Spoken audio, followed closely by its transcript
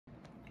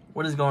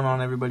What is going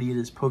on, everybody? It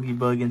is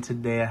Pokebug, and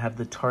today I have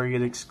the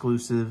Target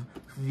exclusive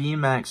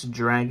Vmax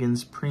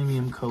Dragons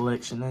Premium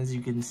Collection. As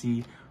you can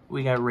see,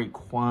 we got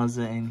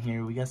Rayquaza in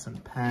here. We got some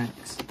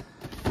packs.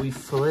 We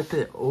flip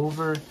it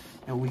over,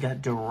 and we got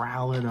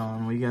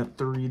Duraludon. We got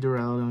 3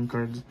 Duraludon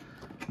cards.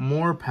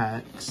 More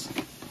packs.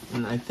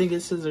 And I think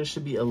it says there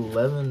should be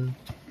 11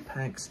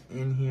 packs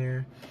in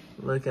here.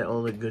 Look at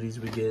all the goodies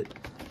we get.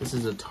 This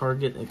is a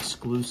Target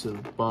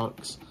exclusive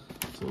box.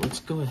 So let's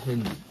go ahead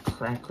and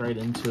crack right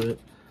into it.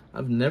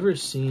 I've never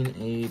seen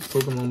a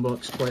Pokemon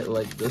box quite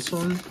like this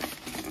one.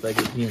 Like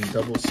it being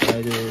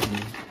double-sided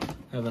and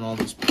having all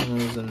these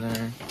promos in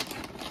there.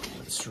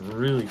 It's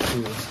really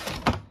cool.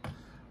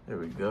 There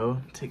we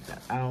go. Take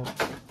that out.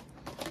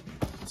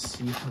 Let's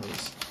see how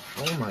this...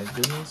 Oh my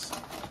goodness.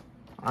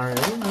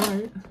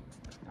 Alright.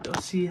 Y'all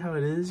see how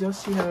it is? Y'all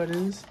see how it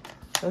is?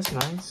 That's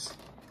nice.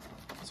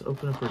 Let's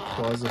open up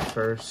Rayquaza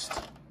first.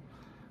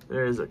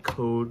 There is a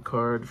code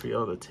card for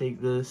y'all to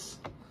take this.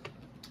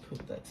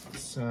 Put that to the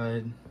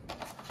side.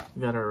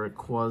 We got our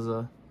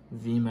Rayquaza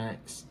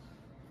Vmax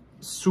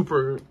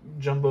Super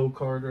Jumbo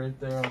card right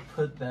there. I'll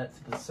put that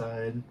to the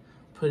side.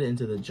 Put it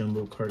into the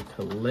Jumbo card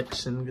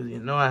collection because you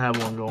know I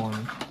have one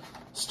going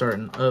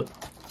starting up.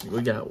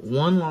 We got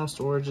 1 Lost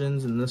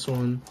Origins in this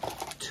one,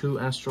 2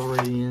 Astral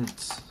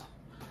Radiance,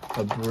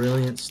 a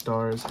Brilliant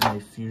Stars,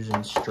 and a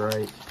Fusion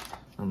Strike.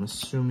 I'm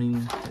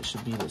assuming it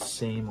should be the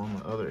same on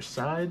the other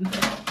side.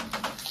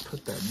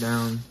 Put that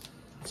down.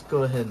 Let's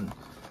go ahead and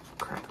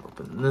crack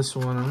open this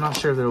one. I'm not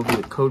sure if there will be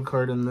a code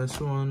card in this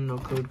one. No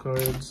code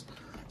cards.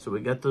 So we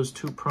got those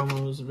 2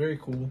 promos. Very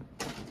cool.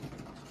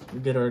 We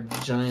get our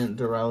giant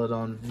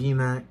Duraludon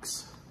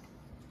Vmax.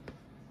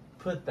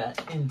 Put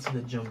that into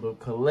the Jumbo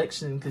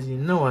collection because you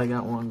know I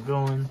got one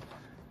going.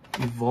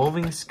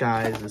 Evolving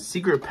Skies, the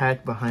secret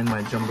pack behind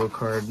my Jumbo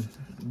card.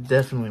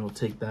 Definitely will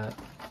take that.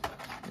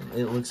 And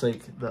it looks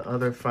like the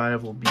other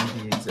 5 will be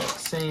the exact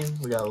same.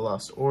 We got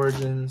Lost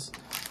Origins,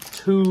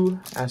 2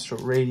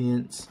 Astral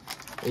Radiance,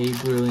 a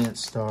Brilliant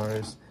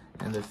Stars,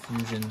 and the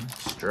Fusion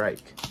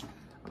Strike.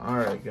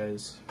 Alright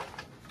guys,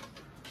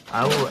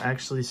 I will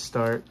actually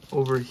start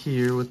over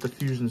here with the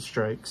Fusion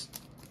Strikes.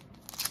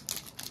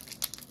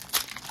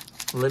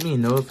 Let me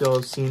know if y'all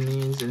have seen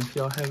these and if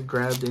y'all have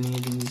grabbed any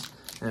of these,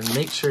 and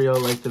make sure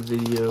y'all like the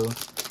video,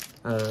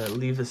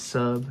 leave a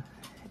sub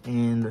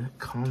and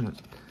comment.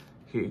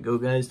 Here you go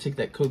guys, take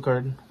that code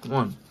card.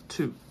 1,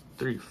 2,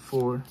 3,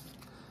 4.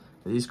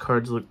 These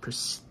cards look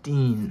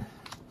pristine.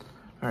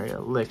 Alright,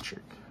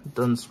 Electric,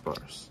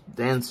 Dunsparce,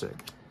 Dancer,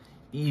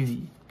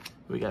 Eevee.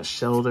 We got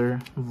Shelter,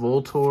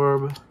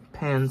 Voltorb,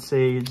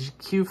 Pansage,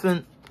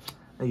 Cufant,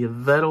 a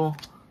Yveltal,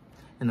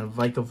 and a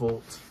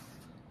Vikavolt.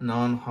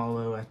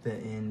 Non-holo at the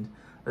end.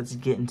 Let's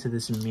get into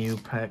this Mew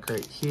pack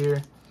right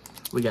here.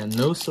 We got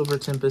no Silver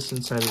Tempest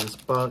inside of this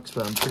box,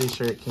 but I'm pretty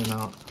sure it came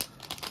out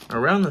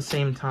around the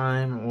same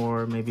time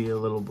or maybe a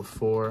little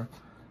before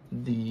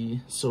the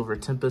Silver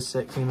Tempest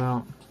set came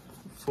out.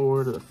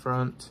 4 to the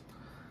front.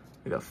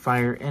 We got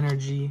Fire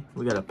Energy.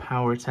 We got a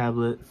Power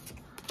Tablet.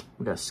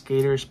 We got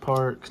Skaters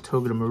Park,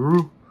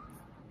 Togedemaru,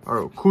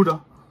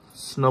 Arrokuda,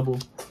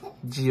 Snubble,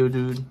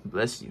 Geodude,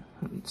 bless you,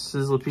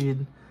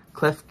 Sizzlipede,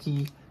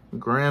 Klefki,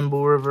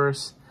 Granbull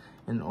Reverse,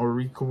 and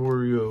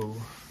Oricorio.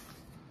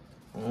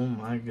 Oh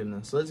my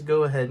goodness. Let's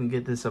go ahead and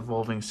get this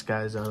Evolving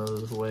Skies out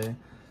of the way.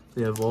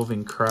 The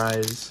Evolving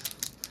Cries.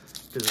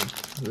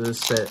 This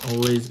set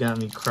always got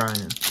me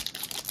crying.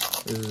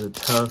 This is a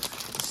tough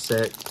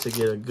set to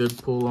get a good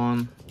pull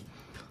on.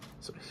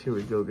 So here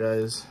we go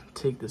guys.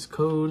 Take this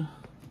code.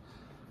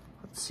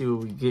 Let's see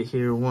what we get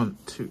here. 1,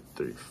 2,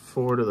 3,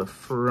 4 to the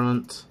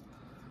front.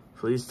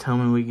 Please tell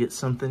me we get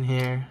something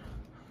here.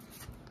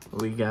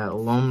 We got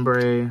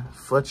Lombre,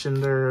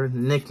 Fletchinder,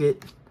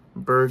 Nickit,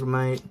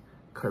 Bergmite,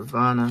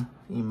 Carvana,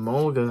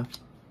 Emolga,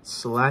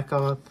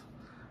 Slackoth,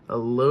 a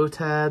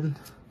Lotad,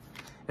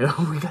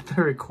 and we got the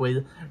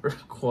Rayquaza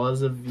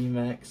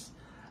Vmax.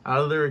 Out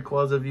of the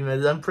Rayquaza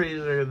Vmax, I'm pretty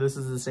sure this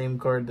is the same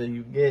card that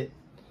you get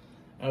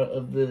out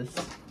of this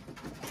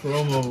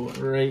promo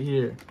right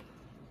here.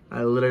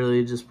 I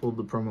literally just pulled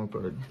the promo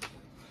card.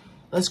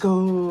 Let's go,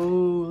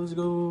 let's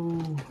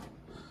go.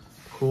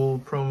 Cool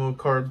promo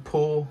card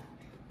pull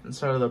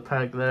inside of the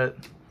pack. That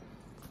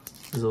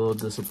is a little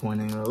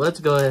disappointing. But let's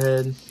go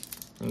ahead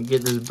and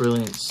get this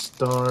Brilliant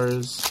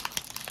Stars.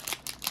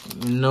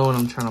 You know what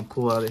I'm trying to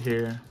pull out of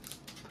here.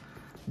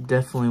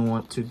 Definitely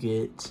want to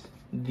get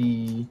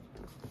the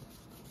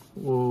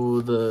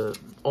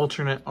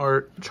alternate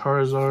art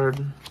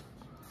Charizard.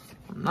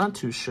 I'm not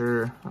too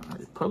sure.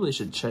 I probably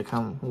should check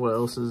what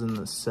else is in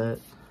the set.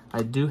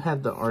 I do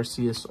have the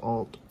Arceus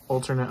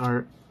alternate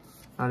art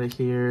out of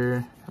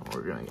here.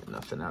 We're gonna get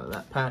nothing out of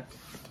that pack.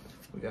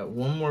 We got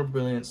 1 more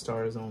Brilliant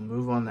Stars, and we'll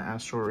move on to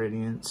Astral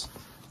Radiance.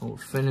 And we'll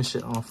finish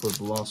it off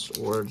with Lost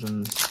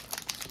Origins.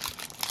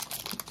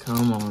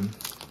 Come on.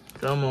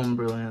 Come on,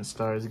 Brilliant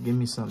Stars. Give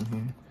me something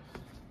here.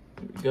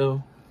 Here we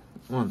go.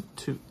 1,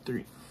 2,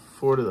 3,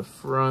 4 to the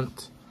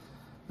front.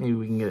 Maybe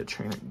we can get a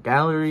Trainer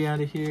Gallery out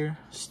of here.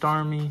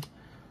 Starmie,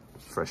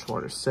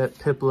 Freshwater Set,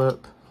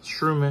 Piplup,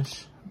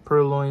 Shroomish,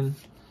 Purloin,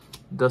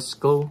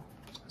 Duskull,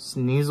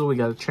 Sneasel. We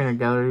got a Trainer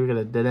Gallery. We got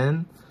a Dead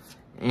End.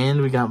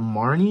 And we got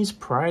Marnie's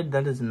Pride.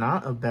 That is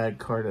not a bad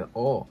card at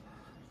all.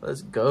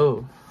 Let's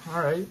go. All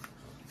right.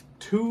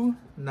 2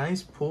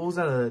 nice pulls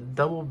out of a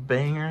double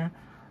banger.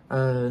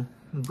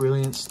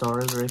 Brilliant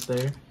Stars right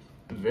there.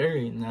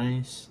 Very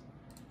nice.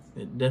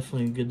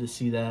 Definitely good to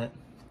see that.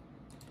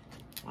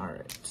 All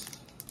right.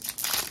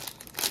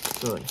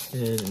 Go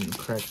ahead and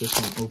crack this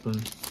one open.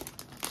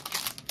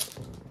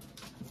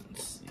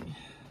 Let's see.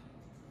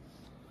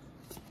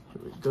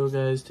 Here we go,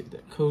 guys. Take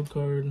that code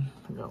card.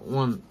 I got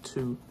 1,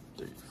 2,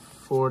 3,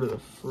 4 to the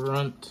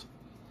front.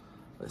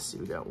 Let's see.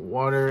 We got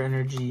Water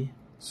Energy,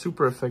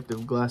 Super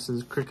Effective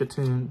Glasses,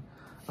 Cricketune,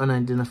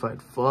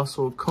 Unidentified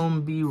Fossil,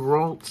 Combee,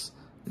 Ralts,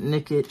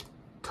 Nickit,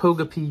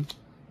 Togepi,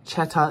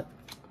 Chatot,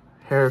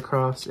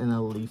 Heracross, and a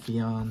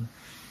Leafeon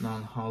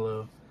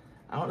non-holo.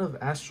 Out of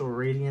Astral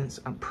Radiance,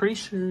 I'm pretty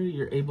sure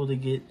you're able to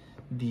get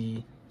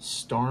the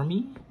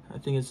Starmie. I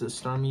think it's a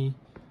Starmie,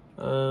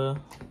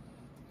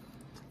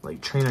 like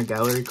Trainer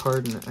Gallery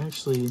card. And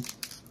actually,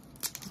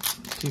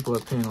 people are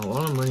paying a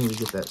lot of money to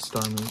get that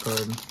Starmie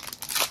card.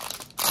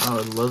 I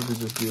would love to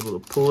just be able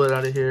to pull it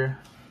out of here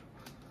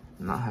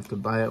and not have to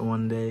buy it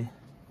one day.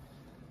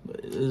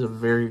 But it is a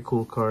very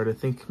cool card. I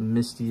think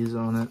Misty is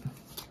on it.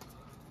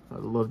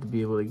 I'd love to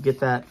be able to get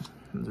that.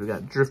 We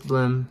got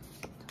Drifblim,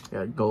 we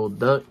got Gold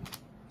Duck,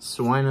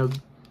 Swinub,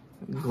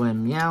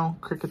 Glammeow,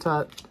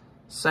 Kricketot,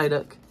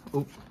 Psyduck,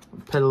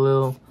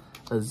 Petalil,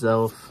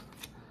 Azelf,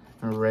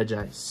 and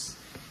Regice.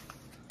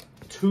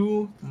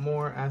 2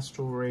 more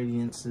Astral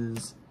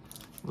Radiances.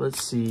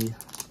 Let's see.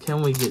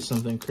 Can we get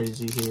something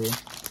crazy here?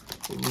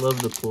 Would love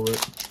to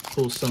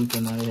pull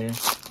something out of here.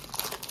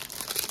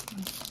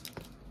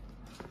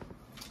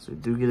 So we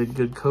do get a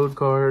good code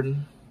card.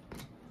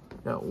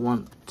 Got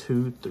 1,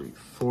 2, 3,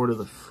 4 to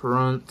the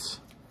front.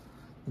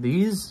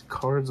 These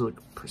cards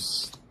look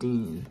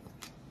pristine.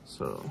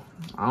 So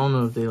I don't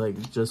know if they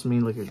like just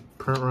made like a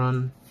print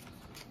run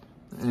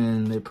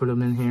and they put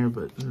them in here,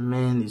 but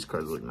man, these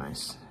cards look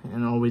nice.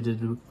 And all we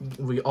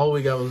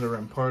got was a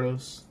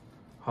Rampardos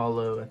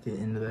holo at the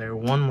end of there.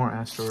 1 more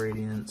Astral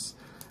Radiance.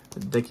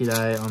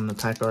 Dekidai on the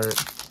pack art.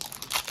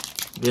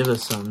 Give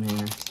us something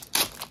here.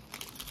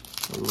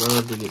 I'd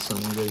love to get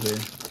something good here.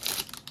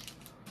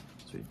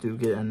 So we do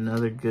get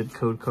another good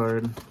code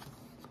card.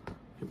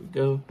 Here we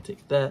go.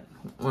 Take that.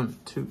 1,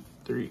 2,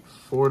 3,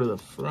 4 to the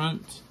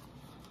front.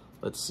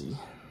 Let's see.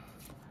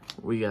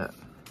 We got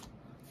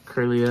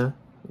Kirlia,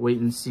 Wait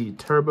and See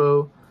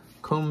Turbo,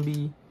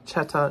 Combee,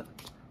 Chatot,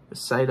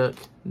 Psyduck,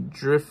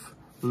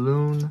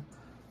 Drifloon,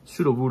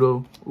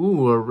 Sudowoodo.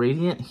 Ooh, a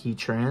Radiant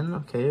Heatran.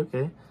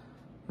 Okay.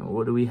 And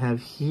what do we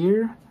have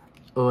here?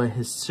 Oh, a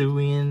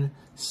Hisuian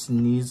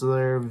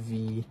Sneasler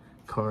V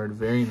card.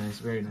 Very nice,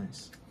 very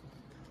nice.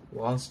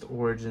 Lost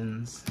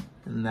Origins.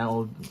 And that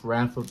will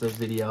wrap up the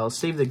video. I'll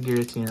save the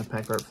Giratina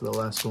pack art for the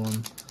last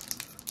one.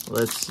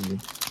 Let's see.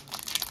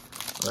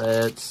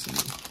 I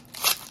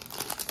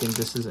think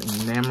this is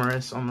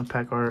Enamorous on the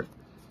pack art.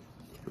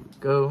 Here we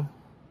go.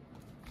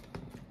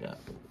 Got,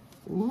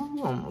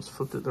 ooh, almost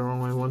flipped it the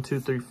wrong way. 1, 2,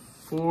 3,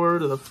 4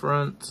 to the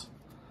front.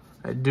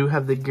 I do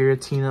have the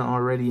Giratina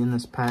already in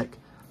this pack,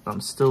 but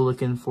I'm still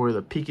looking for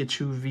the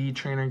Pikachu V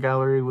Trainer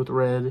Gallery with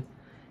red,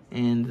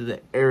 and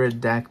the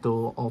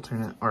Aerodactyl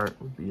alternate art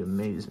would be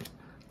amazing.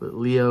 With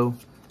Leo,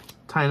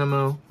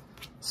 Tynamo,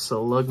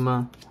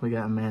 Slugma, we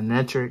got a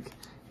Manectric,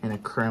 and a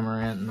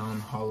Cramorant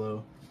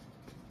non-holo.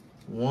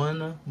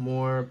 1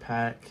 more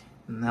pack,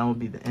 and that will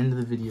be the end of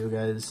the video,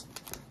 guys.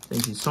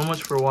 Thank you so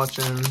much for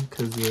watching,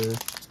 because the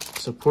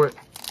support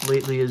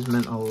lately has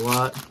meant a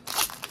lot.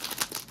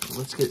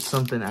 Let's get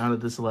something out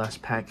of this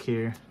last pack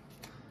here.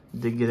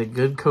 Did get a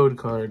good code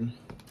card.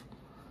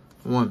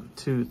 1,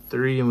 2,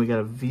 3, and we got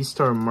a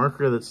V-Star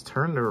marker that's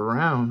turned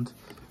around.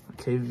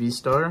 Okay,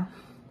 V-Star,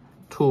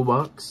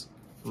 Toolbox,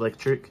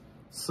 Electric,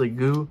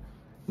 Sliggoo,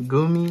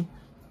 Goomy,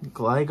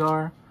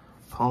 Gligar,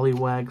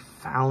 Poliwag,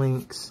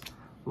 Phalanx,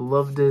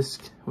 Love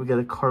Disc. We got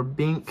a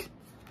Carbink,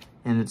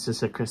 and it's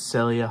just a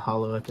Cresselia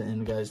holo at the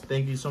end, guys.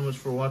 Thank you so much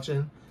for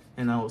watching,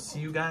 and I will see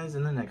you guys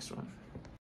in the next one.